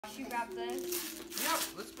Should we wrap this? Yep,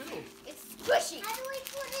 let's build. It's squishy. How do we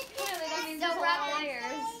put it Yeah, in? that means So there's a wrap lot of it. layers.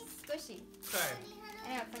 Squishy. Okay.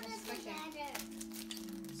 I know, it's like a squishy.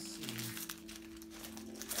 Let's see.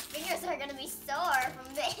 Your fingers are gonna be sore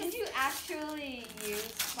from Did this. you actually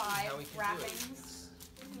use How 5 we can do wrappings?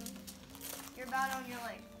 You're about on your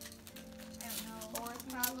like, I don't know, fourth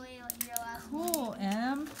probably, like your last one. Cool,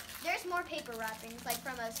 Em. There's more paper wrappings, like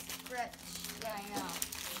from a stretch. Yeah, I know.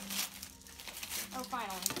 Oh,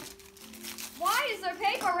 finally. Why is there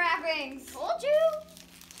paper wrappings? Told you.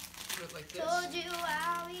 Do it like this. Told you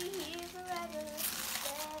I'll be here forever.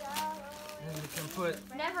 Said I'll And we can put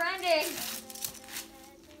Never ending.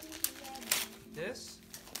 this.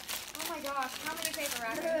 Oh my gosh, how many paper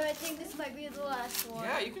always- wrappings? I think this might be the last one.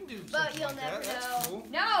 Yeah, you can do something But you'll like never that. know. That's cool.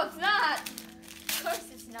 No, it's not. Of course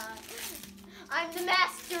it's not. I'm the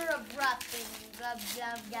master of wrapping. Blah,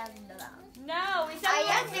 blah, blah, blah. No, we said I we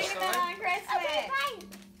am were singing this that side. on Christmas. Okay, fine.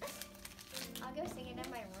 I'll go sing it in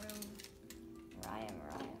my room. Mariah.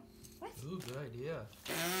 What? Ooh, good idea.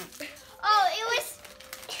 Oh, it was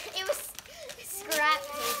scrap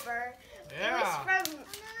paper. Yeah. It was from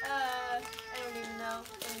I don't even know,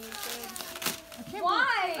 from YouTube. I can't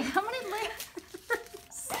Why? believe- How many layers?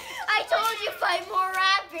 I told you 5 more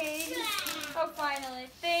wrappings. Oh, finally.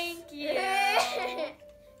 Thank you. Thank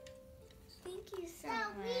Thank you so No,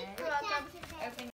 we much. put that together. Open